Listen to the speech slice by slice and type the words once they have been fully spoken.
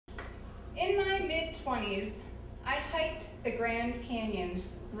In my mid-20s, I hiked the Grand Canyon,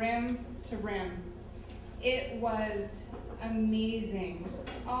 rim to rim. It was amazing,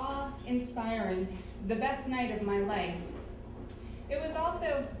 awe-inspiring, the best night of my life. It was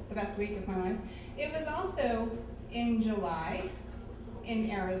also the best week of my life. It was also in July, in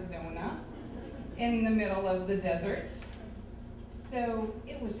Arizona, in the middle of the desert. So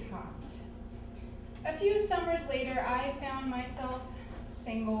it was hot. A few summers later, I found myself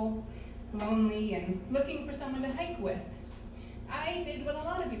single, lonely, and looking for someone to hike with. I did what a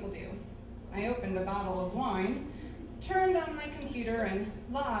lot of people do. I opened a bottle of wine, turned on my computer, and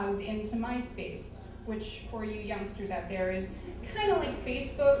logged into MySpace, which for you youngsters out there is kind of like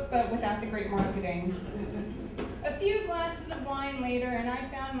Facebook, but without the great marketing. A few glasses of wine later, and I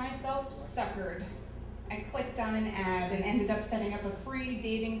found myself suckered. I clicked on an ad and ended up setting up a free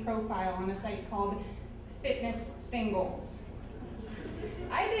dating profile on a site called Fitness Singles.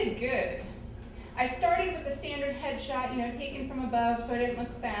 I did good. I started with the standard headshot, taken from above so I didn't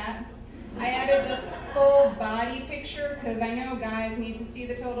look fat. I added the full body picture because I know guys need to see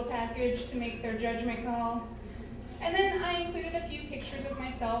the total package to make their judgment call. And then I included a few pictures of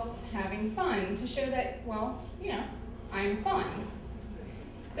myself having fun to show that, well, I'm fun.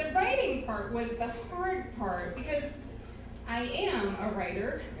 The writing part was the hard part because I am a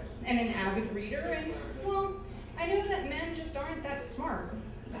writer and an avid reader, and, well, I know that men just aren't that smart.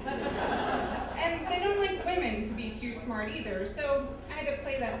 And they don't like women to be too smart either, so I had to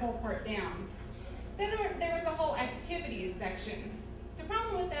play that whole part down. Then there was the whole activities section. The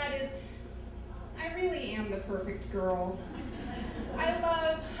problem with that is I really am the perfect girl. I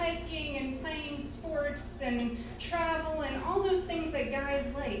love hiking and playing sports and travel and all those things that guys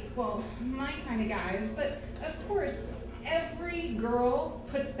like. Well, my kind of guys, but of course, every girl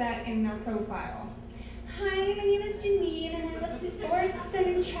puts that in their profile. Hi, my name is Jammin, and I love sports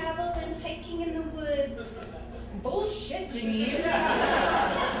and travel and hiking in the woods. Bullshit, Jammin.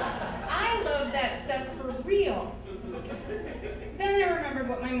 I love that stuff for real. Then I remembered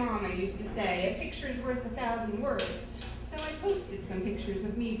what my mama used to say, a picture's worth 1,000 words. So I posted some pictures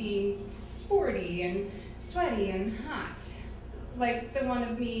of me being sporty and sweaty and hot, like the one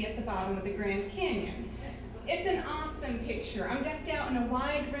of me at the bottom of the Grand Canyon. It's an awesome picture. I'm decked out in a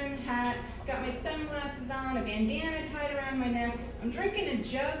wide-rimmed hat, got my sunglasses on, a bandana tied around my neck. I'm drinking a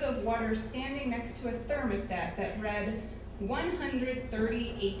jug of water standing next to a thermostat that read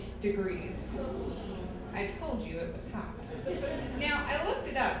 138 degrees. I told you it was hot. Now, I looked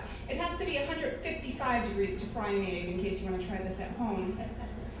it up. It has to be 155 degrees to fry an egg, in case you want to try this at home.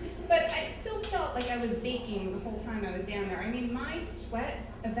 But I still felt like I was baking the whole time I was down there. I mean, my sweat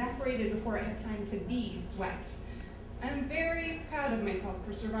evaporated before it had time to be sweat. I'm very proud of myself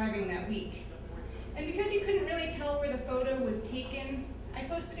for surviving that week. And because you couldn't really tell where the photo was taken, I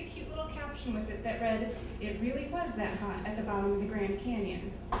posted a cute little caption with it that read, "It really was that hot at the bottom of the Grand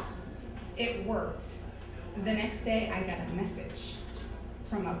Canyon." It worked. The next day, I got a message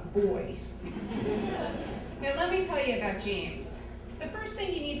from a boy. Now, let me tell you about James. The first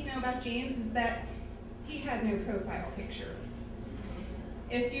thing you need to know about James is that he had no profile picture.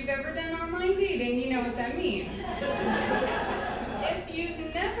 If you've ever done online dating, you know what that means. If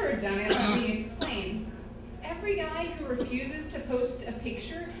you've never done it, let me explain. Every guy who refuses to post a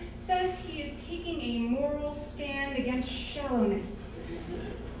picture says he is taking a moral stand against shallowness.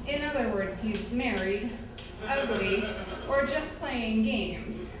 In other words, he's married, ugly, or just playing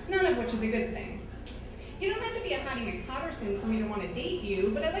games, none of which is a good thing. You don't have to be a Hottie McHotterson for me to want to date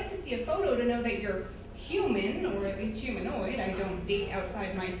you, but I'd like to see a photo to know that you're human, or at least humanoid. I don't date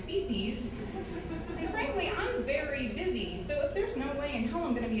outside my species. And frankly, I'm very busy, so if there's no way in hell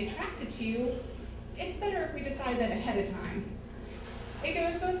I'm going to be attracted to you, it's better if we decide that ahead of time. It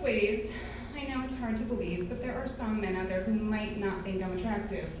goes both ways. I know it's hard to believe, but there are some men out there who might not think I'm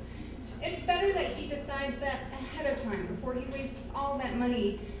attractive. It's better that he decides that ahead of time before he wastes all that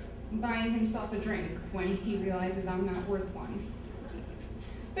money buying himself a drink when he realizes I'm not worth one.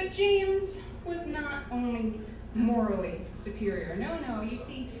 But James was not only morally superior. No, you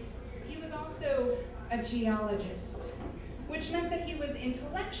see, he was also a geologist, which meant that he was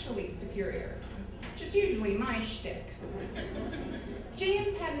intellectually superior, which is usually my shtick.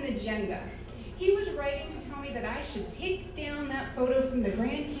 James had an agenda. He was writing to tell me that I should take down that photo from the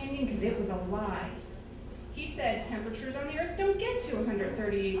Grand Canyon because it was a lie. He said temperatures on the Earth don't get to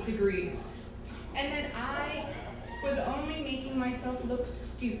 138 degrees, and that I was only making myself look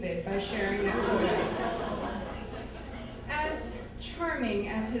stupid by sharing that photo. As charming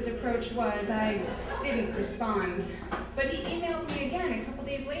as his approach was, I didn't respond, but he emailed me again a couple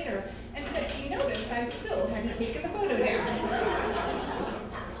days later and said he noticed I still hadn't taken the photo down.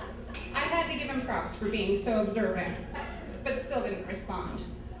 I him props for being so observant, but still didn't respond.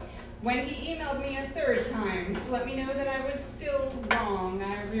 When he emailed me a third time to let me know that I was still wrong,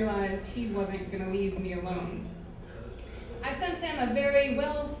 I realized he wasn't gonna leave me alone. I sent him a very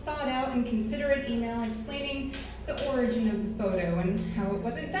well thought out and considerate email explaining the origin of the photo and how it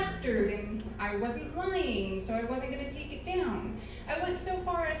wasn't doctored and I wasn't lying, so I wasn't gonna take it down. I went so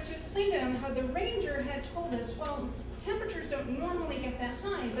far as to explain to him how the ranger had told us, well, temperatures don't normally get that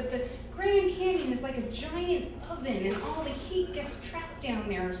high, but the Grand Canyon is like a giant oven and all the heat gets trapped down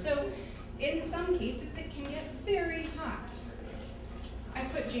there, so in some cases it can get very hot. I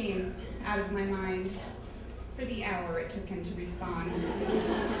put James out of my mind for the hour it took him to respond.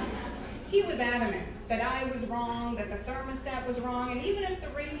 He was adamant that I was wrong, that the thermostat was wrong, and even if the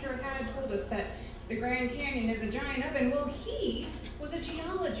ranger had told us that the Grand Canyon is a giant oven, well, he was a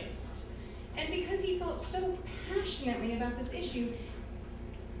geologist. And because he felt so passionately about this issue,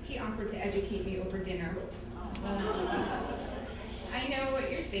 he offered to educate me over dinner. I know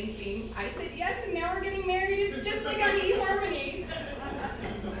what you're thinking. I said yes, and now we're getting married. It's just like on eHarmony.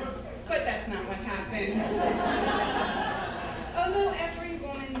 But that's not what happened. Although every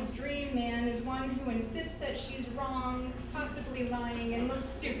woman's dream man is one who insists that she's wrong, possibly lying, and looks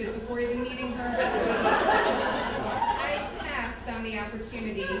stupid before even meeting her, I passed on the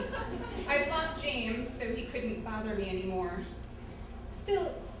opportunity. I blocked James so he couldn't bother me anymore.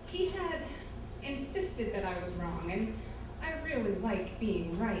 Still, he had insisted that I was wrong, and I really like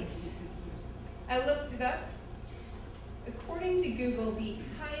being right. I looked it up. According to Google, the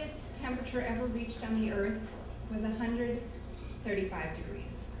highest temperature ever reached on the Earth was 135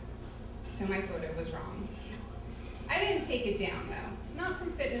 degrees. So my photo was wrong. I didn't take it down though. Not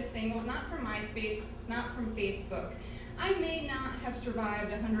from Fitness Singles, not from MySpace, not from Facebook. I may not have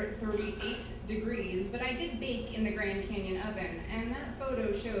survived 138 degrees, but I did bake in the Grand Canyon oven, and that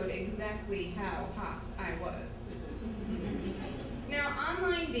photo showed exactly how hot I was. Now,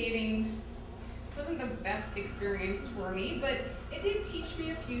 online dating wasn't the best experience for me, but it did teach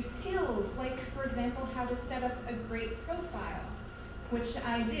me a few skills, like, for example, how to set up a great profile, which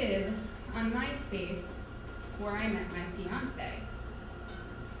I did on MySpace, where I met my fiance.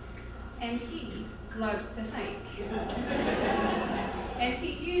 And he loves to hike. And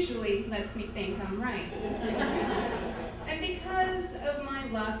he usually lets me think I'm right. And because of my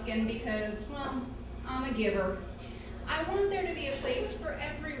luck and because, well, I'm a giver, I want there to be a place for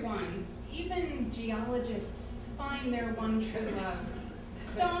everyone, even geologists, to find their one true love.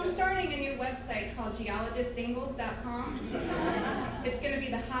 So I'm starting a new website called geologistsingles.com. It's going to be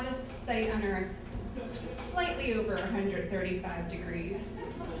the hottest site on Earth, slightly over 135 degrees.